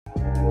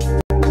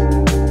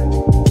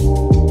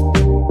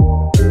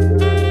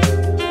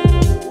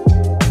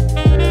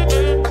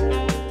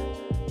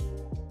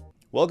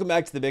Welcome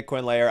back to the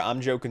Bitcoin Layer. I'm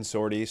Joe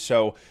Consorti.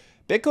 So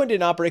Bitcoin did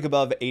not break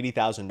above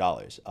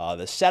 $80,000.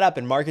 The setup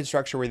and market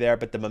structure were there,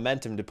 but the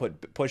momentum to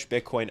push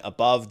Bitcoin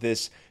above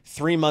this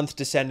 3-month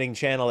descending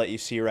channel that you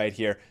see right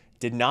here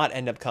did not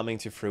end up coming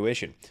to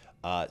fruition.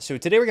 So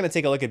today we're going to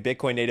take a look at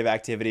Bitcoin native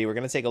activity. We're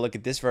going to take a look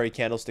at this very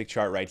candlestick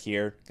chart right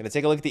here. Going to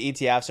take a look at the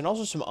ETFs and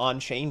also some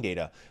on-chain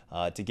data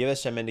to give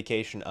us some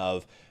indication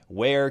of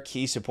where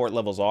key support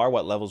levels are,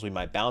 what levels we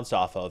might bounce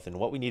off of, and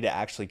what we need to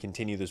actually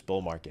continue this bull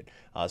market.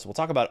 So we'll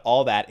talk about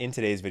all that in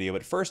today's video.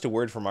 But first, a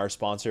word from our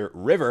sponsor,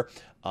 River.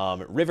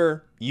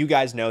 River, you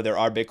guys know they're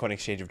our Bitcoin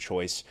exchange of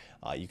choice.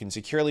 You can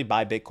securely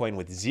buy Bitcoin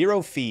with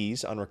 0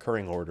 fees on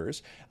recurring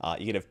orders.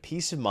 You can have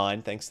peace of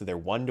mind thanks to their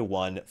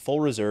 1-to-1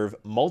 full reserve,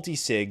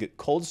 multi-sig,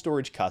 cold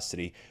storage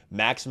custody,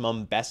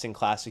 maximum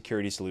best-in-class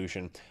security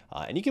solution,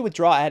 and you can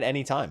withdraw at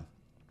any time.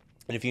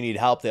 And if you need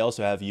help, they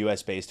also have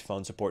US-based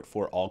phone support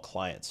for all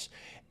clients.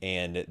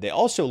 And they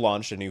also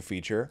launched a new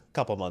feature a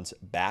couple months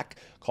back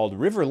called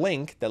River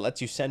Link that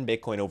lets you send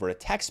Bitcoin over a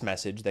text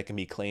message that can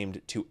be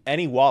claimed to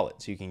any wallet.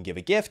 So you can give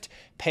a gift,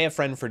 pay a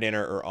friend for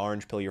dinner, or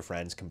orange pill your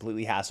friends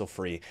completely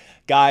hassle-free.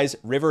 Guys,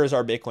 River is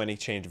our Bitcoin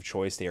exchange of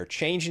choice. They are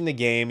changing the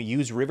game.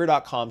 Use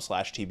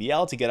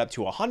river.com/TBL to get up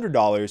to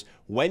 $100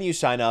 when you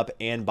sign up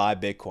and buy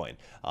Bitcoin.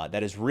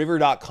 That is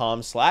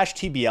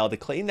river.com/TBL to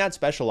claim that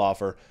special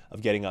offer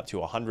of getting up to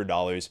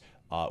 $100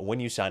 when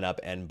you sign up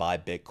and buy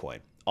Bitcoin.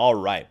 All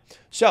right,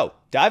 so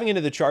diving into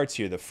the charts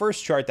here, the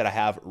first chart that I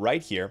have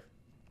right here,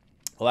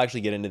 we'll actually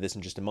get into this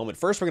in just a moment.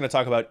 First, we're going to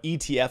talk about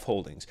ETF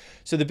holdings.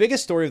 So the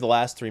biggest story of the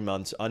last 3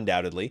 months,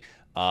 undoubtedly,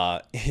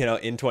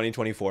 in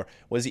 2024,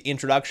 was the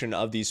introduction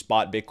of these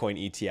spot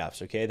Bitcoin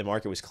ETFs. Okay, the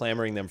market was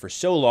clamoring them for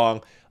so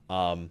long.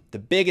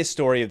 The biggest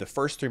story of the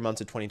first 3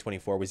 months of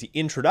 2024 was the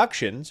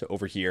introduction, so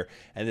over here,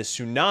 and the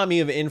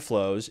tsunami of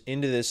inflows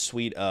into this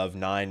suite of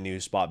 9 new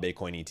spot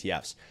Bitcoin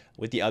ETFs,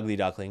 with the ugly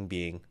duckling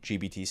being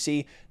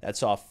GBTC that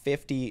saw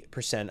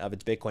 50% of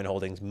its Bitcoin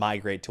holdings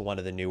migrate to one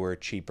of the newer,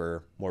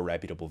 cheaper, more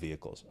reputable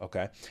vehicles,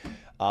 okay?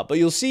 But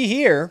you'll see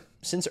here,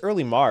 since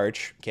early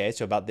March, okay,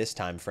 so about this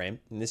time frame,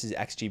 and this is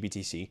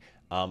XGBTC,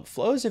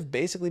 flows have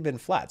basically been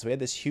flat. So we had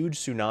this huge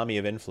tsunami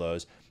of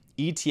inflows.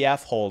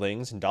 ETF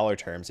holdings in dollar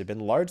terms have been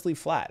largely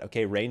flat,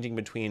 okay, ranging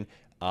between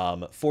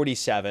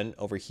 47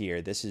 over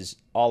here. This is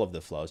all of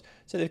the flows.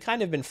 So they've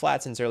kind of been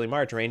flat since early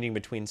March, ranging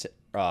between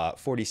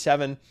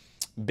 47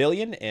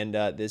 billion and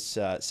this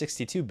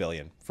 62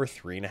 billion for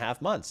 3.5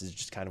 months. This is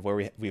just kind of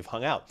where we've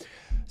hung out.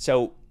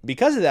 So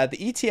because of that, the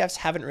ETFs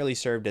haven't really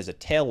served as a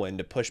tailwind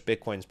to push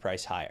Bitcoin's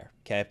price higher,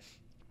 okay?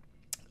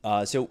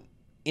 So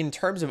in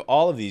terms of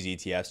all of these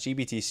ETFs,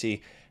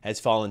 GBTC has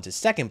fallen to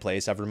second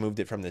place. I've removed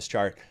it from this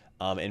chart.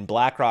 And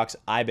BlackRock's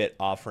IBIT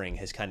offering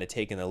has kind of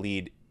taken the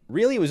lead.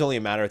 Really, it was only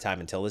a matter of time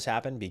until this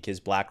happened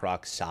because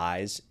BlackRock's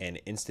size and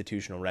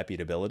institutional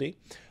reputability,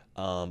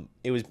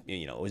 it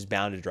was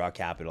bound to draw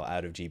capital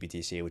out of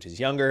GBTC, which is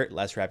younger,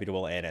 less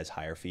reputable, and has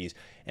higher fees.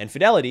 And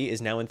Fidelity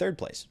is now in third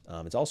place.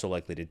 It's also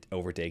likely to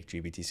overtake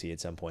GBTC at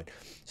some point.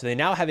 So they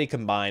now have a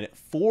combined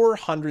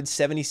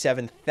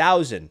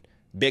 477,000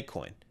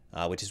 Bitcoin,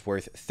 which is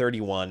worth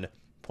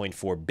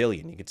 31.4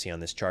 billion. You can see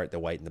on this chart the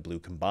white and the blue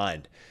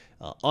combined.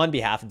 On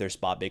behalf of their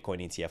spot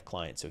Bitcoin ETF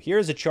clients. So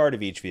here's a chart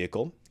of each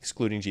vehicle,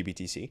 excluding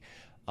GBTC.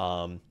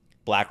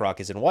 BlackRock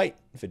is in white,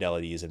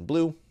 Fidelity is in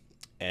blue,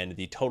 and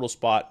the total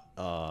spot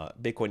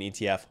Bitcoin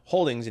ETF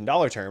holdings in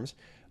dollar terms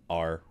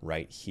are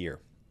right here.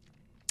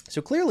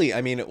 So clearly,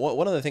 I mean,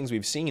 one of the things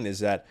we've seen is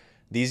that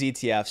these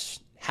ETFs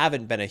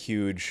haven't been a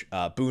huge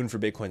boon for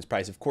Bitcoin's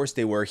price. Of course,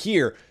 they were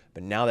here,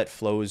 but now that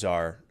flows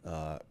are,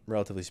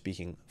 relatively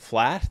speaking,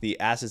 flat, the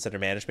assets under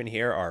management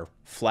here are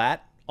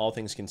flat, all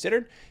things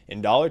considered,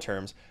 in dollar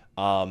terms,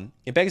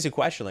 it begs a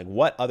question, like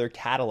what other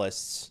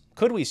catalysts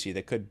could we see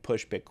that could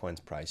push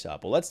Bitcoin's price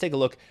up? Well, let's take a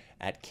look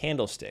at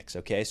candlesticks,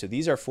 okay? So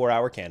these are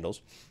 4-hour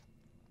candles,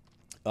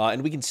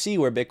 and we can see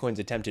where Bitcoin's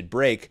attempted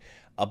break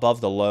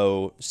above the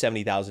low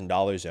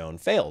 $70,000 zone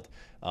failed.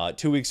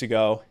 2 weeks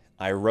ago,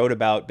 I wrote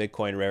about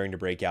Bitcoin raring to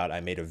break out.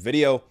 I made a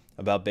video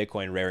about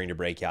Bitcoin raring to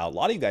break out. A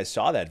lot of you guys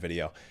saw that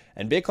video,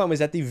 and Bitcoin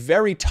was at the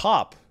very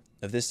top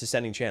of this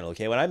descending channel,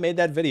 okay? When I made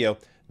that video,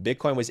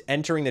 Bitcoin was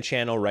entering the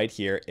channel right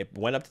here. It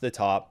went up to the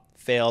top,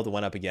 failed,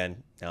 went up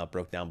again. Now it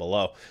broke down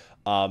below.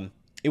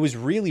 It was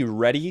really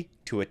ready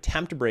to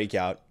attempt a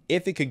breakout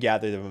if it could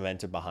gather the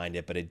momentum behind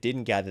it, but it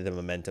didn't gather the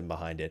momentum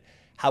behind it.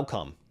 How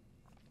come?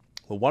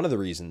 Well, one of the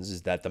reasons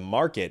is that the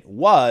market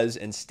was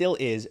and still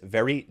is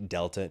very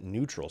delta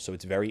neutral. So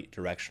it's very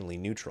directionally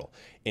neutral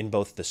in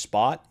both the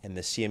spot and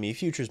the CME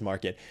futures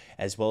market,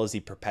 as well as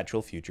the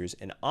perpetual futures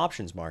and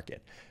options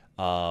market.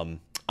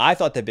 I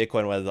thought that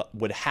Bitcoin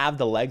would have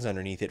the legs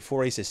underneath it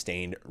for a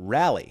sustained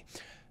rally.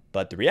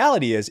 But the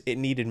reality is it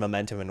needed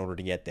momentum in order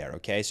to get there,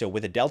 okay? So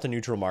with a delta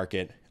neutral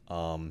market,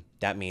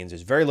 that means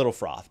there's very little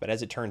froth. But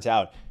as it turns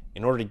out,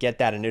 in order to get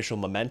that initial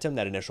momentum,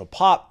 that initial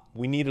pop,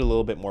 we needed a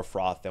little bit more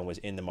froth than was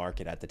in the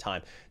market at the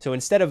time. So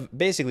instead of,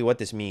 basically what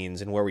this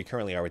means and where we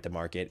currently are with the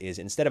market is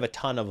instead of a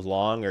ton of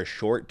long or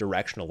short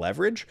directional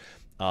leverage,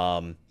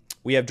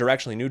 we have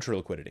directionally neutral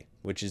liquidity,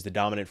 which is the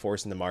dominant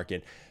force in the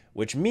market.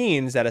 which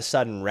means that a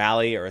sudden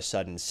rally or a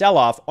sudden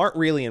sell-off aren't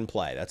really in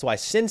play. That's why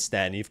since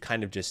then, you've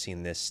kind of just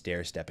seen this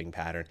stair-stepping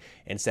pattern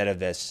instead of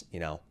this,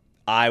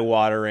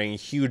 eye-watering,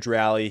 huge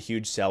rally,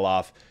 huge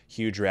sell-off,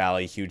 huge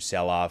rally, huge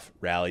sell-off,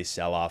 rally,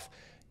 sell-off.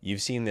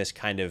 You've seen this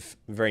kind of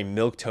very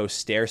milquetoast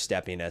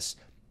stair-steppiness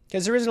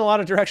because there isn't a lot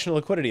of directional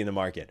liquidity in the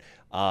market.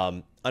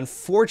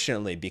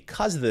 Unfortunately,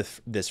 because of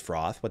this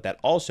froth, what that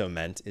also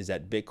meant is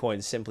that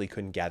Bitcoin simply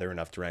couldn't gather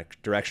enough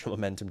directional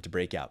momentum to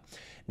break out.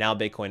 Now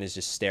Bitcoin is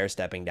just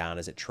stair-stepping down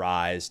as it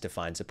tries to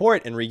find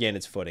support and regain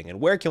its footing. And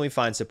where can we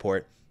find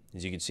support?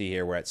 As you can see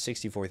here, we're at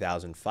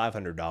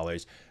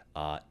 $64,500.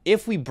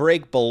 If we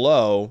break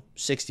below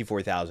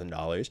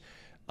 $64,000,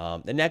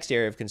 the next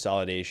area of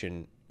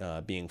consolidation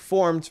being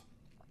formed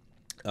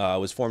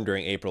was formed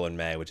during April and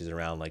May, which is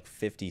around like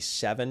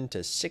 $57,000 to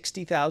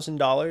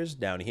 $60,000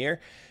 down here.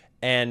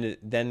 And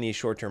then the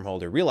short-term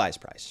holder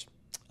realized price.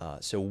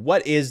 So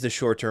what is the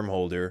short-term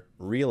holder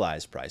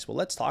realized price? Well,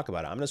 let's talk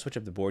about it. I'm going to switch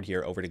up the board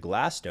here over to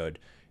Glassnode.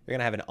 You're going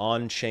to have an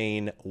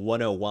on-chain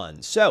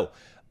 101. So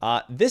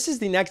this is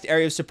the next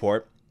area of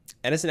support,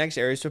 and it's the next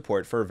area of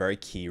support for a very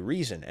key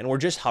reason. And we're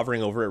just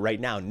hovering over it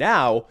right now.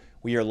 Now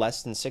we are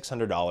less than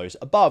 $600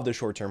 above the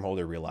short-term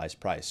holder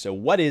realized price. So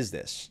what is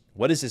this?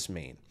 What does this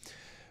mean?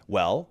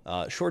 Well,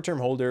 short-term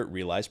holder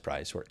realized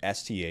price, or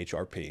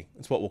STHRP,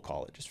 that's what we'll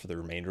call it just for the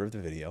remainder of the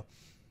video,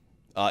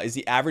 is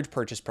the average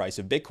purchase price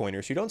of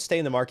Bitcoiners who don't stay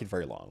in the market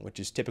very long, which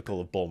is typical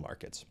of bull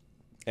markets.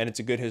 And it's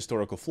a good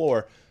historical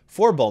floor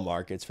for bull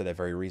markets for that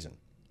very reason.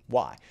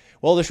 Why?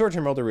 Well, the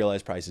short-term holder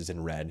realized price is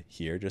in red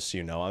here, just so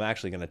you know. I'm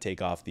actually going to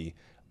take off the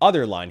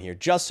other line here,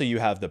 just so you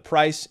have the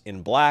price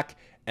in black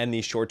and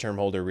the short-term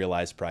holder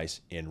realized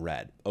price in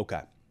red.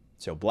 Okay,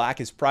 so black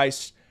is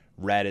price,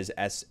 red is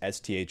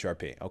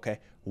STHRP. Okay,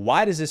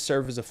 why does this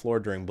serve as a floor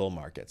during bull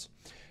markets?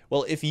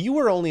 Well, if you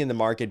were only in the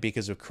market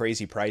because of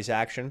crazy price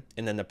action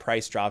and then the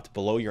price dropped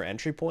below your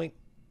entry point,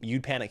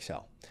 you'd panic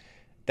sell.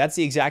 That's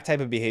the exact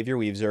type of behavior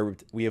we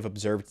have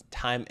observed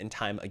time and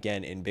time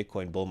again in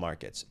Bitcoin bull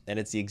markets. And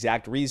it's the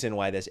exact reason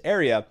why this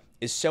area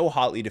is so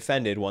hotly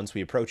defended once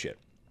we approach it.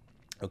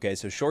 Okay,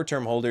 so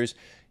short-term holders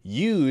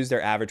use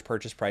their average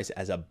purchase price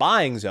as a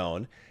buying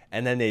zone,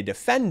 and then they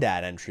defend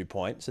that entry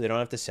point so they don't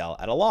have to sell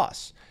at a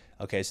loss.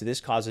 Okay, so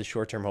this causes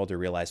short-term holder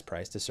realized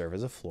price to serve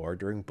as a floor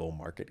during bull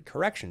market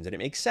corrections. And it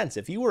makes sense.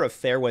 If you were a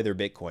fair weather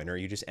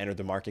Bitcoiner, you just entered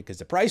the market because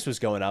the price was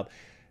going up,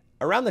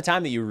 around the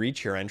time that you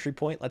reach your entry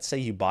point, let's say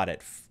you bought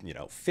at,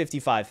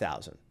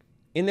 55,000.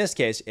 In this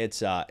case,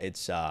 it's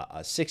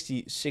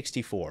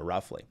 64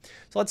 roughly.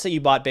 So let's say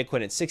you bought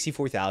Bitcoin at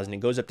 64,000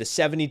 and goes up to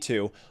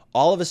 72.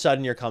 All of a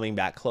sudden, you're coming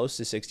back close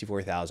to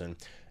 64,000.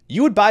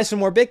 You would buy some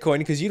more Bitcoin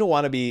because you don't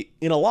want to be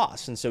in a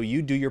loss. And so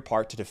you do your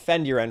part to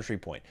defend your entry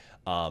point.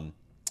 And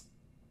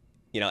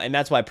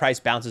that's why price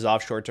bounces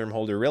off short-term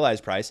holder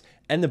realized price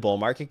and the bull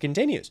market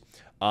continues.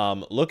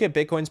 Look at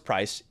Bitcoin's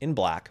price in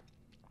black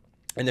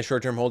and the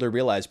short-term holder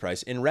realized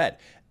price in red.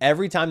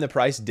 Every time the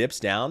price dips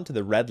down to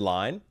the red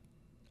line,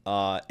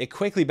 it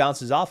quickly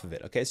bounces off of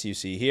it. Okay, so you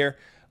see here,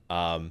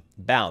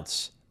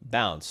 bounce,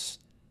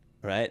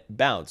 right?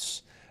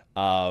 Bounce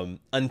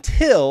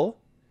until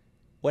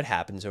what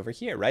happens over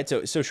here, right?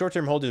 So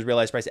short-term holders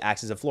realized price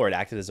acts as a floor. It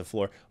acted as a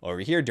floor over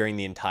here during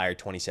the entire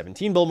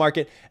 2017 bull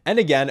market. And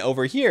again,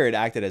 over here, it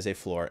acted as a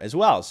floor as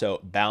well. So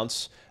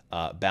bounce,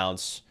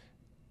 bounce,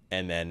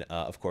 and then,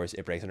 of course,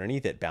 it breaks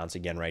underneath it. Bounce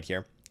again right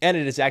here. And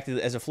it has acted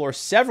as a floor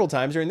several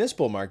times during this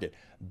bull market.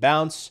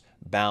 Bounce,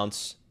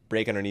 bounce,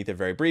 break underneath it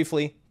very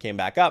briefly, came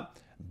back up,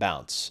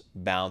 bounce,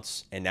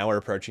 bounce, and now we're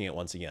approaching it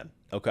once again,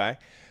 okay?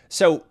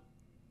 So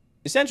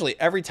essentially,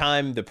 every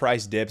time the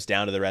price dips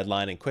down to the red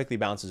line and quickly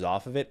bounces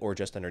off of it or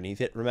just underneath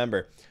it,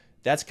 remember,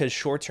 that's because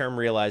short-term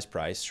realized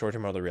price,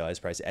 short-term holder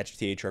realized price,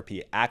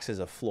 STHRP, acts as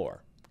a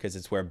floor because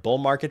it's where bull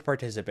market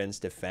participants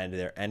defend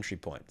their entry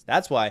points.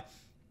 That's why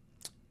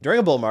during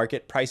a bull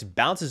market, price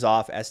bounces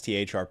off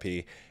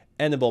STHRP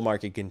and the bull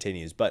market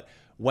continues. But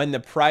when the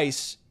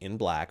price in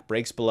black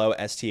breaks below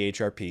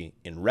STHRP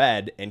in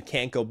red and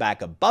can't go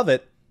back above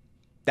it,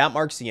 that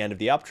marks the end of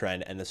the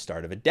uptrend and the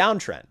start of a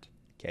downtrend.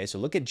 Okay, so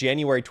look at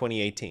January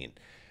 2018.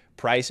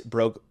 Price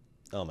broke,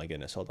 oh my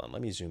goodness, hold on.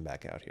 Let me zoom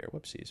back out here.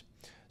 Whoopsies.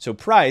 So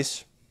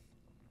price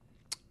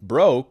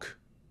broke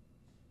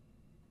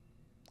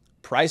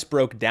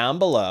down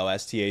below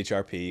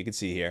STHRP, you can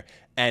see here,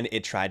 and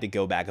it tried to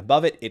go back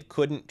above it. It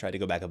couldn't. Tried to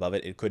go back above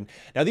it. It couldn't.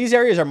 Now, these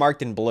areas are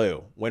marked in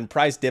blue. When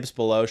price dips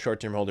below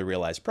short-term holder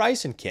realized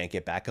price and can't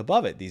get back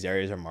above it, these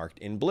areas are marked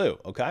in blue,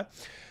 okay?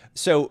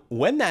 So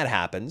when that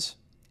happens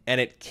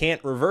and it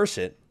can't reverse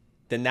it,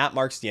 then that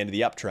marks the end of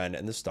the uptrend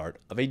and the start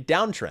of a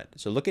downtrend.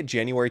 So look at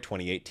January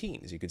 2018.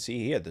 As you can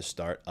see here, the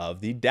start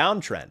of the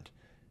downtrend.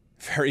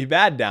 Very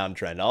bad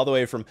downtrend, all the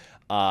way from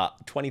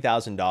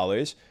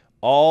 $20,000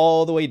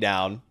 all the way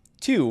down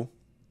to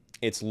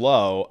its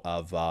low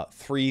of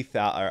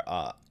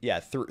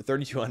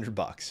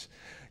 $3,200.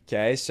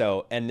 Okay,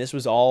 so, and this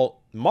was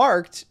all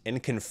marked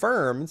and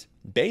confirmed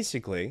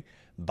basically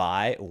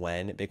by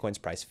when Bitcoin's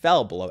price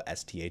fell below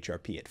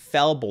STHRP. It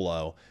fell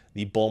below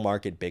the bull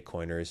market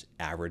Bitcoiners'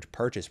 average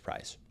purchase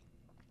price.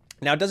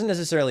 Now, it doesn't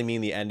necessarily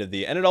mean the end of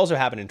and it also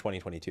happened in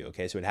 2022,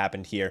 okay? So it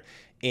happened here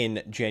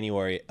in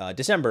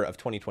December of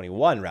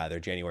 2021, rather,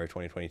 January of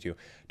 2022,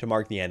 to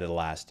mark the end of the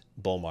last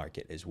bull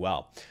market as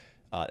well.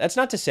 That's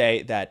not to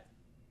say that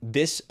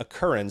this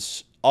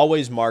occurrence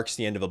always marks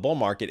the end of a bull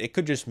market. It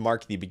could just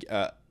mark the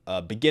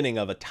beginning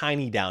of a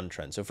tiny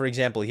downtrend. So for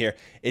example, here,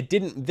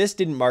 this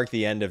didn't mark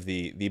the end of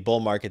the bull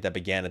market that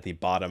began at the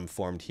bottom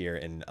formed here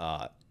in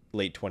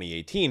late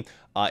 2018.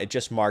 It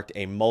just marked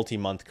a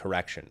multi-month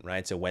correction,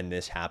 right? So when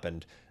this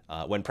happened,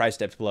 when price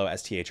dipped below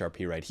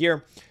STHRP right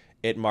here,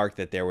 it marked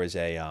that there was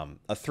a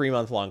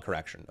 3-month-long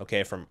correction,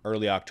 okay, from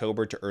early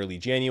October to early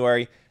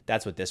January.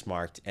 That's what this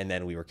marked, and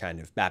then we were kind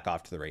of back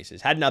off to the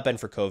races. Had it not been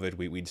for COVID,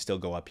 we'd still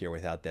go up here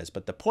without this.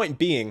 But the point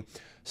being,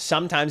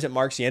 sometimes it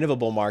marks the end of a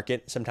bull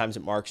market, sometimes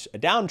it marks a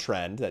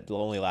downtrend that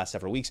will only last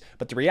several weeks.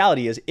 But the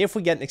reality is, if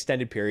we get an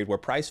extended period where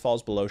price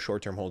falls below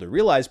short-term holder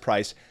realized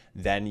price,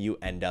 then you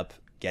end up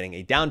getting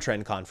a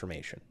downtrend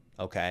confirmation,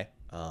 okay?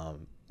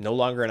 No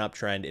longer an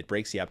uptrend. It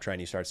breaks the uptrend.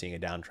 You start seeing a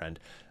downtrend.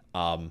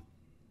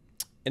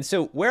 And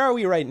so where are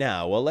we right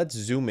now? Well, let's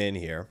zoom in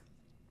here.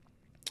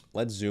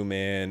 Let's zoom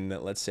in,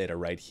 let's say to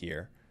right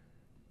here,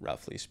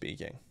 roughly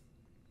speaking,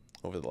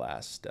 over the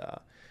last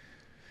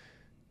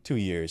 2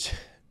 years,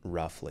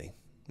 roughly,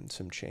 and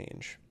some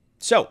change.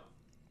 So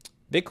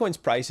Bitcoin's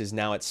price is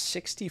now at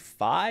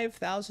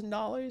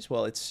 $65,000.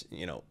 Well, it's,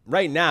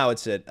 right now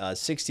it's at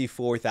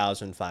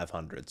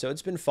 64,500. So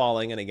it's been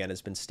falling. And again,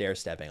 it's been stair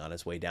stepping on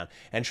its way down.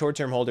 And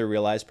short-term holder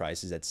realized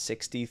price is at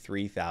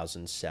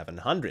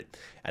 63,700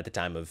 at the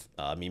time of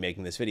me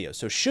making this video.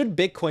 So should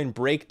Bitcoin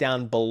break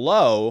down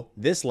below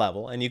this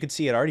level, and you can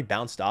see it already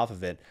bounced off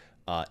of it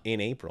in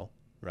April,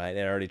 right?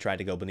 It already tried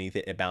to go beneath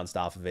it. It bounced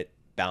off of it,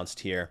 bounced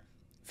here,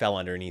 fell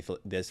underneath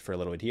this for a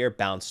little bit here,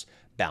 bounce.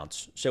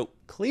 So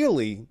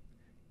clearly,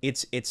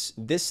 it's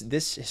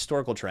this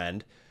historical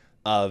trend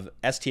of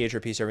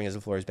STHRP serving as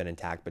a floor has been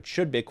intact, but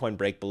should Bitcoin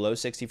break below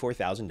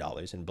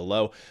 $64,000 and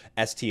below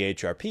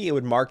STHRP, it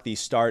would mark the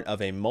start of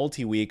a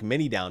multi-week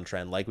mini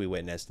downtrend like we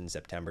witnessed in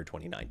September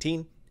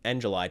 2019 and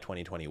July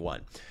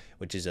 2021,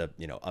 which is a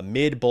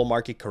mid bull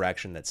market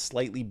correction that's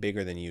slightly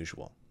bigger than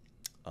usual.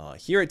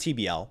 Here at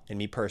TBL, and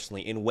me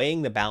personally, in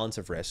weighing the balance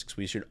of risks,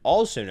 we should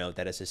also note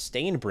that a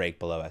sustained break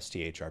below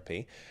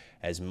STHRP,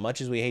 as much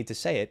as we hate to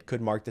say it,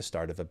 could mark the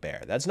start of a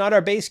bear. That's not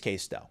our base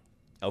case, though.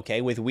 Okay,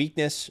 with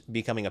weakness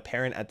becoming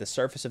apparent at the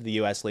surface of the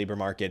U.S. labor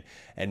market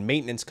and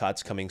maintenance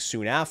cuts coming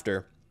soon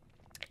after,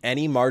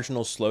 any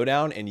marginal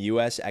slowdown in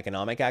U.S.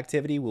 economic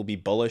activity will be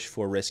bullish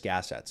for risk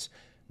assets,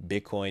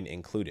 Bitcoin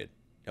included.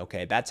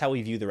 Okay, that's how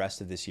we view the rest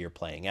of this year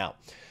playing out.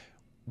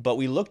 But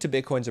we look to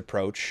Bitcoin's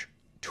approach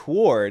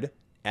toward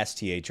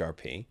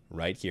STHRP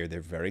right here. They're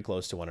very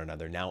close to one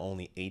another, now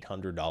only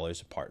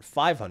 $800 apart,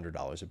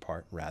 $500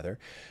 apart, rather.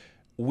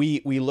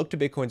 We look to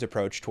Bitcoin's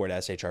approach toward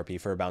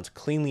SHRP for a bounce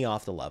cleanly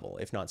off the level,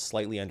 if not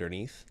slightly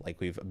underneath, like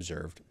we've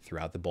observed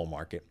throughout the bull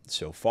market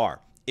so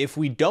far. If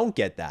we don't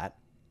get that,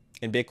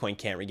 and Bitcoin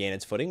can't regain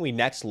its footing, we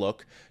next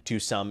look to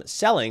some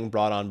selling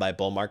brought on by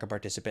bull market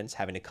participants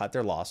having to cut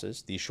their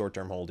losses, these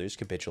short-term holders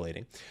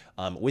capitulating,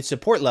 with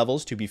support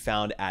levels to be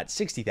found at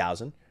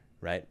 60,000,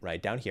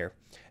 right down here,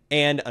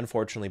 and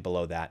unfortunately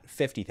below that,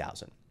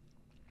 50,000,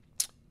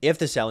 if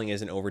the selling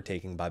isn't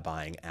overtaken by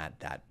buying at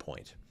that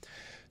point.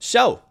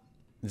 So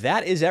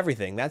that is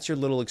everything. That's your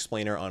little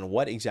explainer on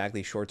what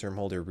exactly short-term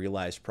holder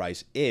realized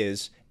price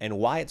is and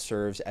why it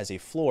serves as a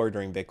floor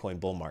during Bitcoin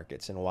bull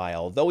markets, and why,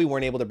 although we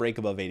weren't able to break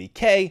above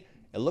 80K,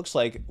 it looks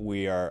like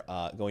we are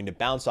going to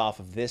bounce off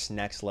of this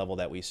next level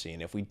that we see.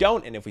 And if we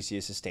don't, and if we see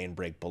a sustained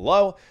break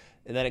below,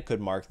 and then it could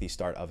mark the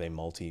start of a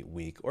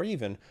multi-week or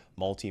even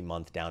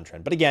multi-month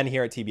downtrend. But again,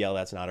 here at TBL,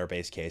 that's not our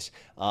base case.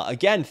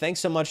 Again, thanks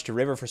so much to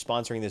River for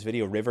sponsoring this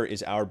video. River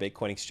is our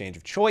Bitcoin exchange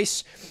of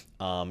choice.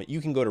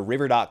 You can go to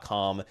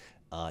river.com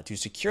to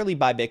securely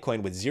buy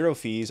Bitcoin with 0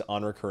 fees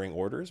on recurring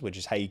orders, which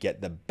is how you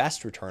get the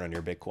best return on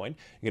your Bitcoin.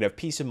 You're going to have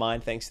peace of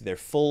mind thanks to their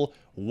full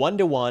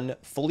one-to-one,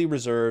 fully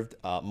reserved,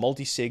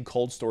 multi-sig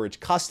cold storage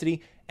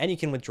custody, and you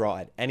can withdraw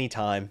at any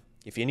time.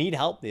 If you need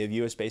help, they have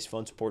US-based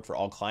phone support for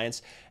all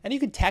clients, and you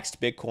can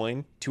text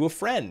Bitcoin to a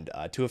friend,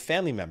 to a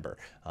family member,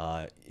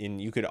 and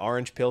you could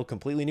orange pill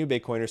completely new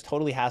Bitcoiners,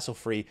 totally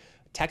hassle-free.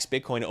 Text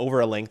Bitcoin over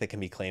a link that can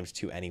be claimed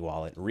to any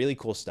wallet. Really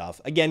cool stuff.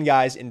 Again,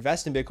 guys,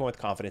 invest in Bitcoin with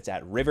confidence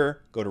at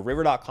River. Go to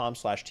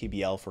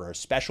river.com/TBL for our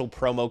special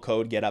promo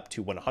code. Get up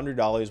to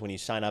 $100 when you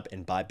sign up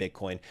and buy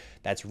Bitcoin.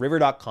 That's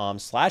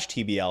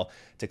river.com/TBL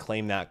to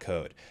claim that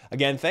code.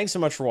 Again, thanks so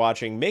much for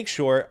watching. Make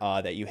sure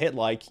that you hit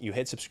like, you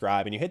hit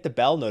subscribe, and you hit the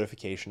bell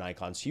notification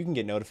icon so you can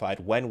get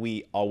notified when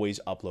we always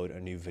upload a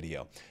new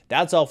video.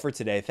 That's all for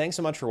today. Thanks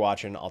so much for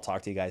watching. I'll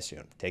talk to you guys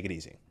soon. Take it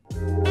easy.